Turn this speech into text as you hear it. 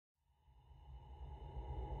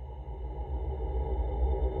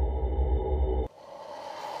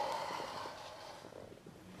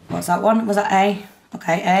what's that one? Was that A?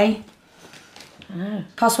 Okay, A. Oh.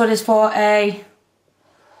 Password is for A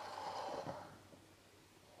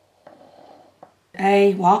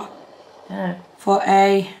what? No. For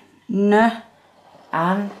A N.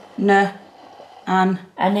 An. N. An.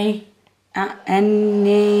 Any.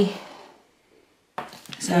 Any.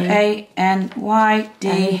 So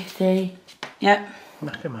A-N-Y-D. D. Yep.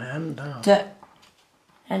 Knocking my hand down.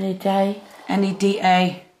 Any day. Any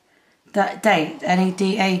D-A. Date. Any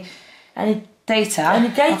D-A. Any data. Any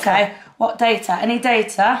data. Okay. What data? Any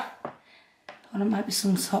data? Well, it might be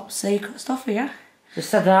some top secret stuff here. You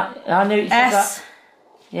said that. I knew you said that.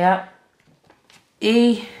 Yeah.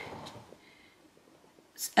 E.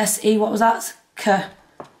 S-E. What was that? K.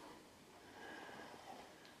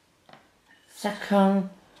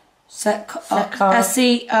 Second.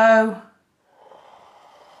 S-E-O-N.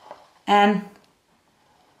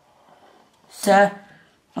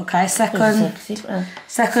 Okay, second.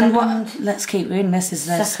 Second what? Let's keep reading this. Is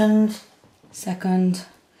this? Second.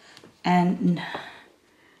 N.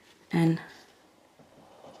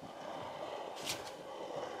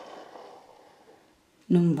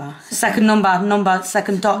 Number. Second number.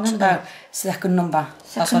 Second dot. Second number.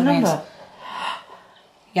 That's what it means.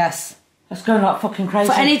 Yes. That's going like fucking crazy.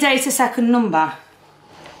 For any data, second number.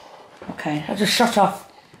 Okay. I just shut off.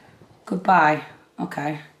 Goodbye.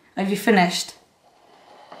 Okay. Have you finished?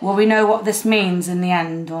 Will we know what this means in the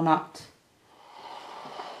end or not?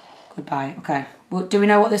 Goodbye. Okay. Well, do we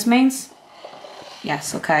know what this means?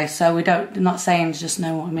 Yes. Okay. So we're not saying just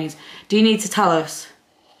know what it means. Do you need to tell us?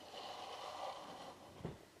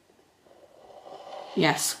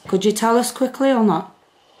 Yes. Could you tell us quickly or not?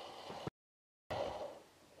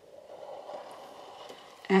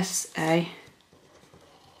 S-A.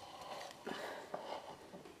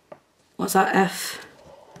 What's that? F.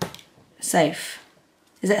 Safe.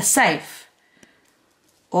 Is it a safe?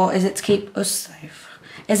 Or is it to keep us safe?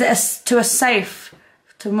 Is it to a safe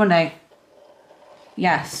to money?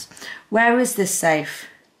 Yes. Where is this safe?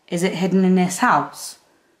 Is it hidden in this house?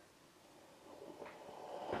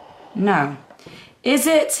 No. Is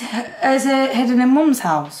it hidden in Mum's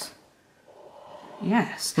house?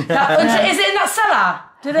 Yes. Is it in that cellar?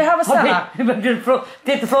 Do they have a cellar?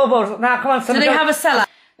 Did the floorboards. Now come on, do they have a cellar?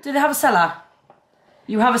 Do they have a cellar?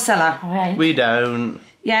 You have a cellar? Okay. We don't.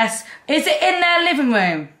 Yes. Is it in their living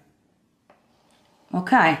room?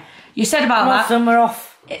 Okay. You said about that. Somewhere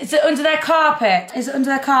off. Is it under their carpet? Is it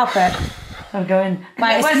under their carpet? I'm going.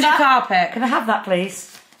 Right, it's under carpet. Can I have that,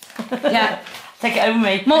 please? Yeah. Take it over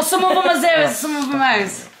me. Some of them are zeros, some of them are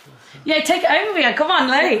O's. Yeah, take it over here. Come on,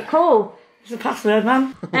 Lee. Cool. It's the password,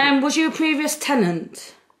 man. Was you a previous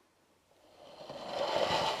tenant?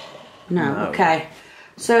 No. Okay.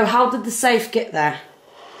 So how did the safe get there?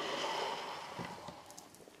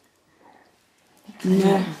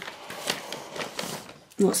 No.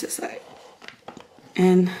 What's it say?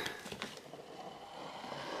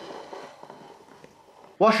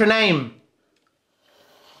 What's your name?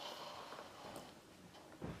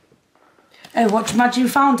 Oh, what imagine you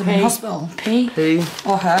found him in hospital? P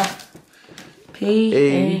or her?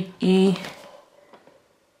 P-E.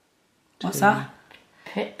 What's that?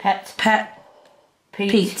 Pet.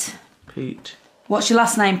 Pete. Pete. What's your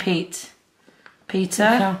last name, Pete? Peter?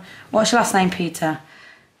 Okay. What's your last name, Peter?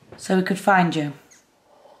 So we could find you.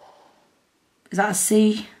 Is that a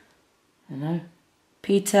C? I don't know.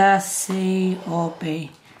 Peter, C or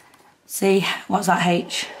B? C, what's that,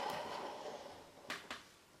 H?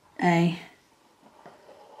 A.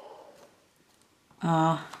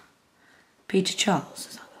 R. Peter Charles,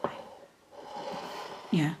 is that the name?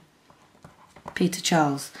 Yeah. Peter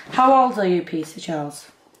Charles. How old are you, Peter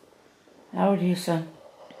Charles? How old are you, son?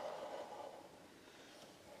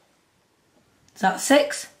 Is that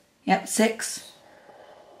 6? Yep, 6.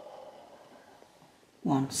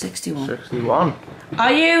 61. 61.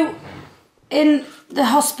 Are you in the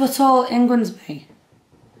hospital in Grimsby?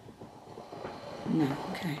 No,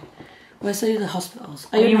 okay. Where's the other hospitals?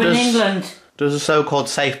 Are you in England? Does the so-called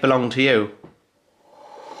safe belong to you?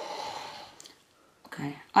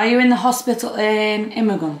 Okay. Are you in the hospital in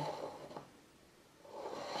Imogen?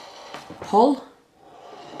 Hull?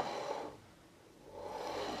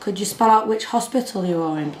 Could you spell out which hospital you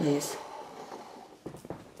are in, please?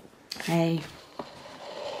 A.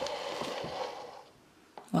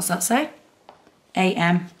 What's that say?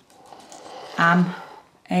 A-M. Am.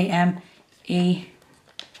 A-M. E.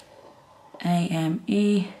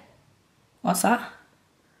 A-M-E. What's that?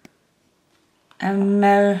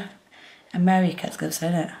 America, it's good to say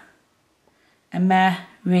that.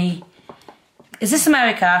 Is this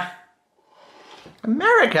America?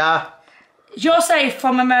 America? You're safe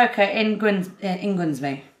from America in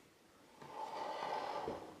Grimsby.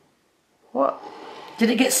 What? Did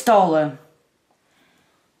it get stolen?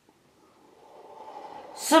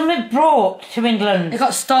 Something brought to England. It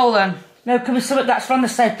got stolen. No, can we something that's from the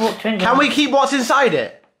safe brought to England? Can we keep what's inside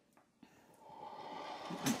it?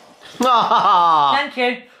 Thank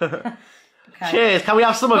you. Okay. Cheers. Can we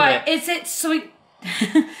have some of Right, it? is it something...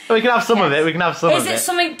 We can have some of Yes. it. We can have some Is of it it.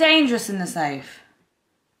 something dangerous in the safe?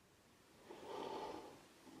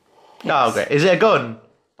 Oh, great. Is it a gun?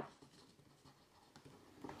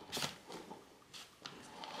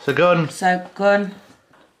 It's a gun. So, gun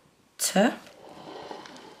to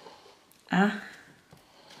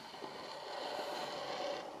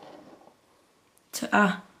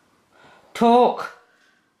a Talk.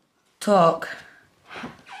 talk.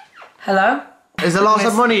 Hello? Is there lots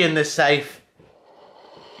of money in this safe?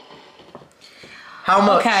 How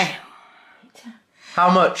much? Okay. How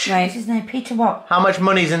much? What's Right. his name? Peter what? How much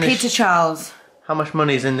money's in this? Peter Charles. How much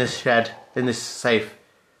money's in this shed? In this safe?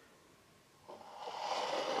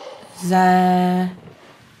 Z.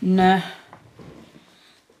 N.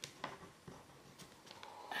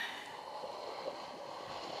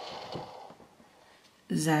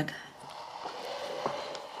 Z.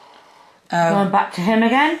 Going back to him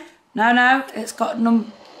again? No, it's got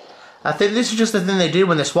I think this is just the thing they do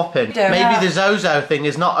when they're swapping. do, Maybe yeah. the Zozo thing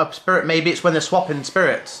is not a spirit, maybe it's when they're swapping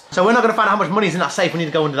spirits. So we're not going to find out how much money's in that safe, we need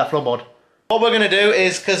to go under that floorboard. What we're going to do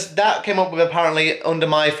is, because that came up with apparently under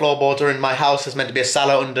my floorboards or in my house, there's meant to be a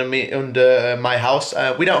cellar under my house.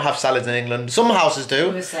 We don't have cellars in England. Some houses do.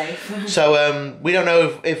 We're safe. So we don't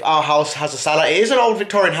know if our house has a cellar. It is an old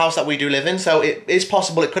Victorian house that we do live in, so it is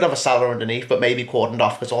possible it could have a cellar underneath, but maybe cordoned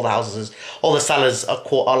off because all the cellars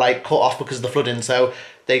are like cut off because of the flooding. So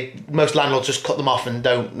most landlords just cut them off and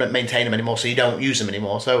don't maintain them anymore, so you don't use them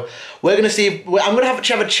anymore. So we're going to see. I'm going to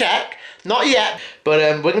have a check. Not yet, but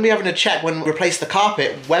we're going to be having a check when we replace the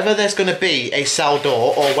carpet whether there's going to be a cell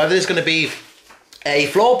door or whether there's going to be a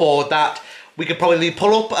floorboard that we could probably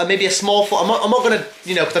pull up, maybe a small floor. I'm not going to,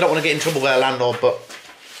 because I don't want to get in trouble with a landlord, but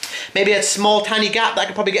maybe a small tiny gap that I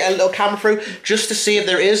could probably get a little camera through just to see if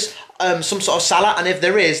there is some sort of cellar, and if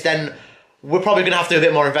there is, then we're probably going to have to do a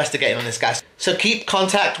bit more investigating on this, guys. So keep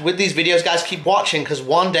contact with these videos, guys. Keep watching, because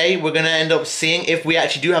one day we're going to end up seeing if we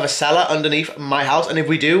actually do have a cellar underneath my house. And if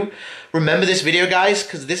we do, remember this video, guys,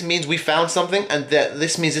 because this means we found something, and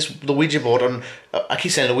this means the Ouija board on... I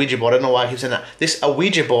keep saying the Ouija board. I don't know why I keep saying that. This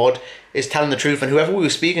Ouija board is telling the truth, and whoever we were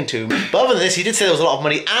speaking to. But other than this, he did say there was a lot of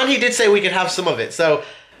money, and he did say we could have some of it. So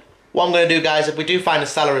what I'm going to do, guys, if we do find a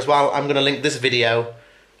cellar as well, I'm going to link this video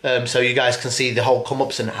so you guys can see the whole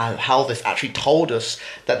come-ups and how this actually told us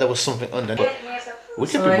that there was something under. But we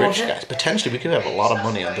could be rich, guys. Potentially, we could have a lot of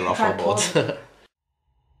money under our floorboards.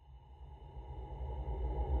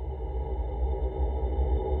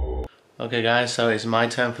 Okay, guys, so it's my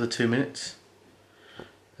turn for the 2 minutes.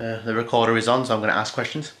 The recorder is on, so I'm going to ask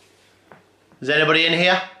questions. Is anybody in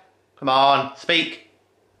here? Come on, speak.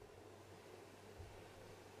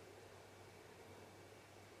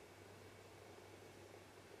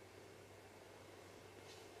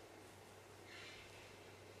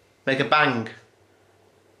 Make a bang.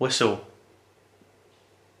 Whistle.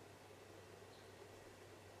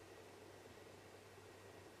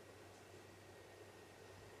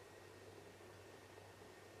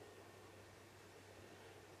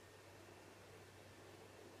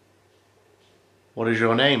 What is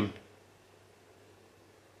your name?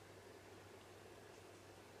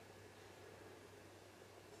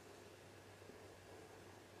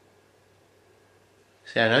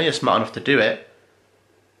 See, I know you're smart enough to do it,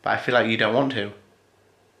 but I feel like you don't want to.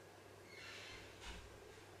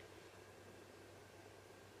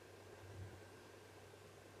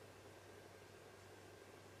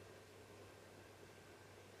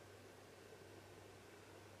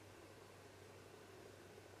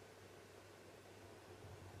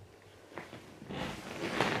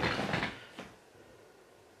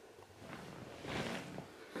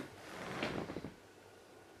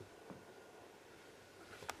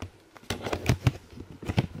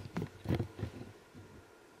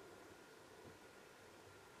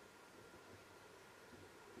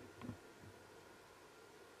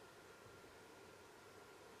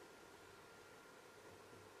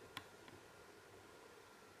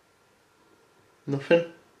 Nothing?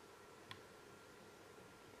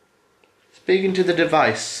 Speaking to the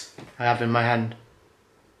device I have in my hand.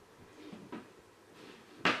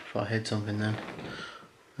 If I hit something then.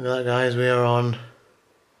 Look at that, guys, we are on.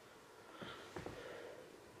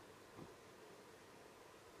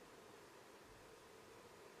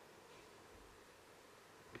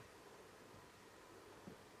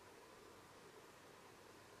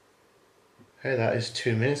 Okay, that is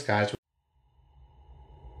 2 minutes, guys.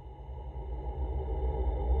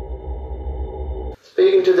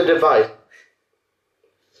 the device.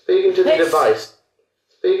 Speaking to the device.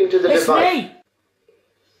 Speaking to the device. Me.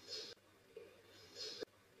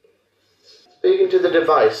 Speaking to the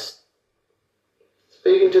device.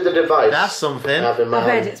 Speaking to the device. That's something. I've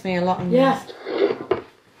heard it's me a lot. Yeah.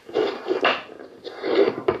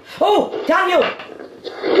 Oh, Daniel!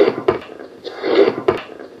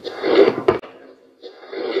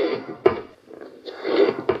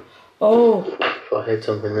 Oh. I hit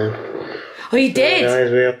something then. Oh, you did?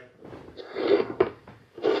 Guys, we are...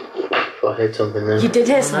 I hit something then. You did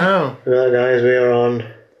hit something? No. Right, guys, we are on.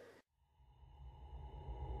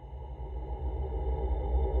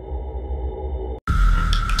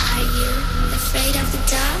 Are you afraid of the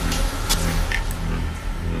dark?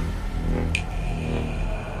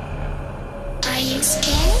 Are you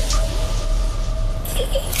scared?